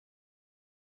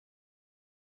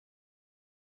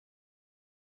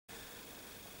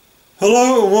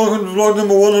Hello and welcome to vlog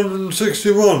number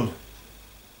 161.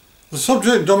 The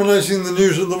subject dominating the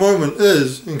news at the moment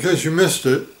is, in case you missed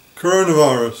it,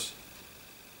 coronavirus.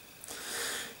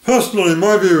 Personally,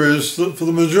 my view is that for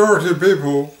the majority of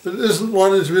people it isn't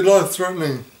likely to be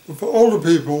life-threatening, but for older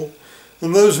people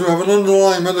and those who have an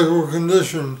underlying medical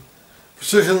condition,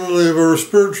 particularly of a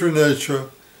respiratory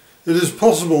nature, it is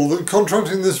possible that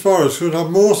contracting this virus could have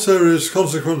more serious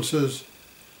consequences.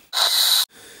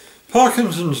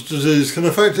 Parkinson's disease can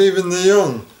affect even the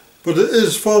young, but it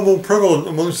is far more prevalent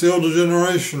amongst the older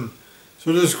generation, so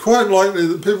it is quite likely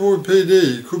that people with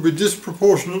PD could be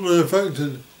disproportionately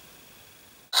affected.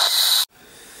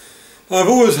 I've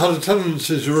always had a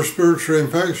tendency to respiratory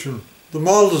infection. The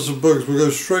mildest of bugs will go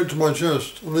straight to my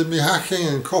chest and leave me hacking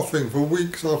and coughing for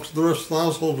weeks after the rest of the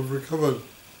household have recovered.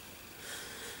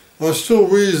 I still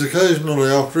wheeze occasionally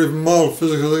after even mild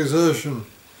physical exertion,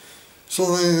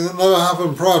 something that never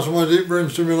happened prior to my deep brain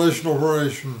stimulation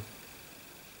operation.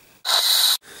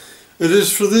 It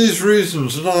is for these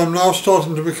reasons that I am now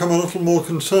starting to become a little more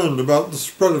concerned about the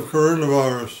spread of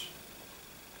coronavirus.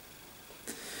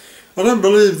 I don't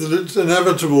believe that it's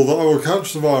inevitable that I will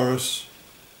catch the virus,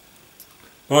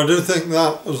 but I do think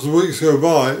that, as the weeks go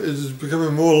by, it is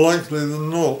becoming more likely than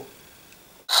not.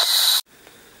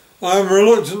 I am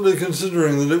reluctantly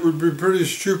considering that it would be pretty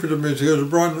stupid of me to go to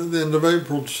Brighton at the end of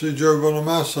April to see Joe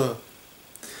Bonamassa.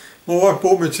 My wife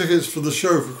bought me tickets for the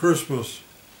show for Christmas,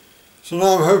 so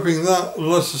now I'm hoping that,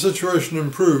 unless the situation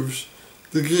improves,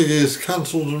 the gig is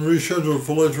cancelled and rescheduled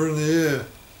for later in the year.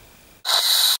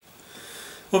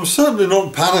 I'm certainly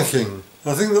not panicking.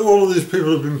 I think that all of these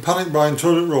people who've been panic buying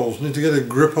toilet rolls need to get a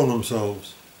grip on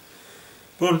themselves.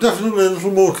 But I'm definitely a little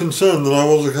more concerned than I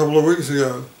was a couple of weeks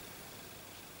ago.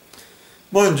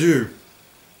 Mind you,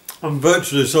 I'm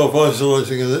virtually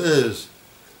self-isolating as it is.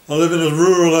 I live in a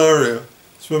rural area,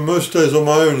 spend most days on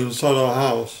my own inside our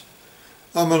house.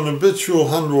 I'm an habitual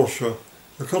hand washer,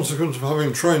 a consequence of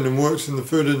having trained and worked in the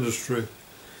food industry,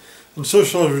 and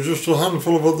socialise with just a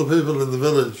handful of other people in the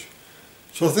village.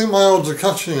 So I think my odds of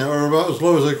catching it are about as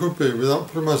low as they could be without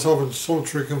putting myself into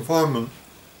solitary confinement.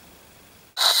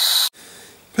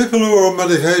 People who are on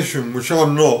medication, which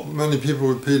I'm not, but many people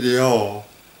with PD are,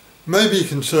 may be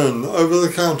concerned that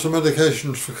over-the-counter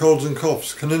medications for colds and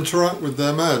coughs can interact with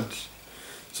their meds,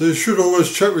 so you should always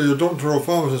check with your doctor or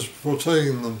pharmacist before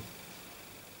taking them.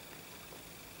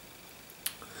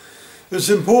 It's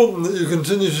important that you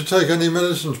continue to take any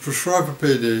medicines prescribed for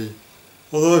PD,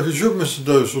 although if you should miss a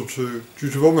dose or two, due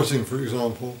to vomiting for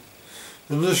example,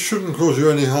 then this shouldn't cause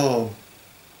you any harm.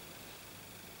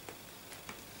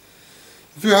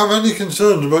 If you have any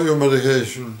concerns about your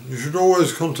medication, you should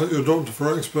always contact your doctor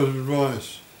for expert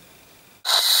advice.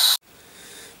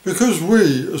 Because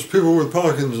we, as people with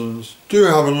Parkinson's, do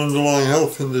have an underlying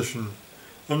health condition,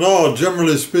 and are,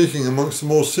 generally speaking, amongst the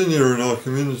more senior in our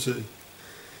community,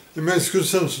 it makes good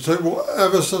sense to take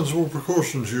whatever sensible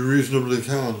precautions you reasonably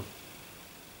can.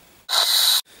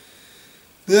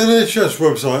 The NHS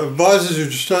website advises you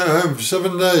to stay at home for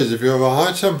 7 days if you have a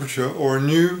high temperature or a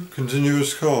new,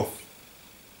 continuous cough.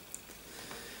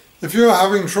 If you are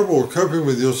having trouble coping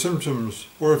with your symptoms,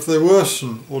 or if they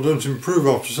worsen or don't improve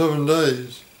after 7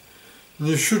 days, then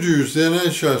you should use the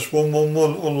NHS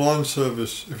 111 online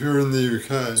service if you're in the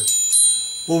UK.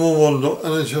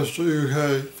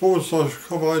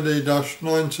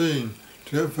 111.nhs.uk/COVID-19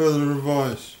 to get further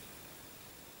advice.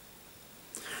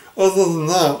 Other than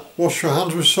that, wash your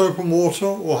hands with soap and water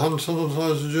or hand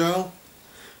sanitizer gel.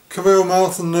 Cover your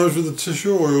mouth and nose with a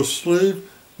tissue or your sleeve,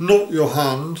 not your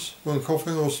hands, when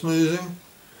coughing or sneezing.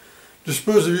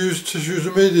 Dispose of used tissues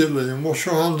immediately and wash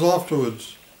your hands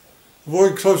afterwards.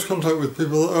 Avoid close contact with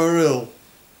people that are ill,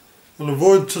 and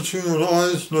avoid touching your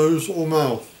eyes, nose or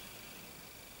mouth.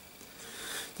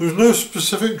 There is no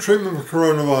specific treatment for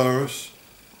coronavirus.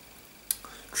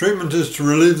 Treatment is to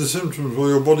relieve the symptoms while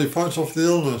your body fights off the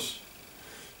illness.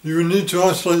 You will need to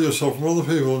isolate yourself from other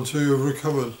people until you have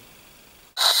recovered.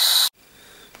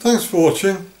 Thanks for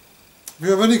watching. If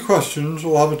you have any questions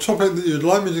or have a topic that you'd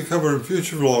like me to cover in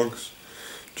future vlogs,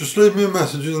 just leave me a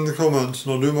message in the comments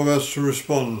and I'll do my best to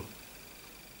respond.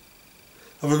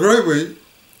 Have a great week.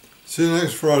 See you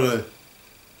next Friday.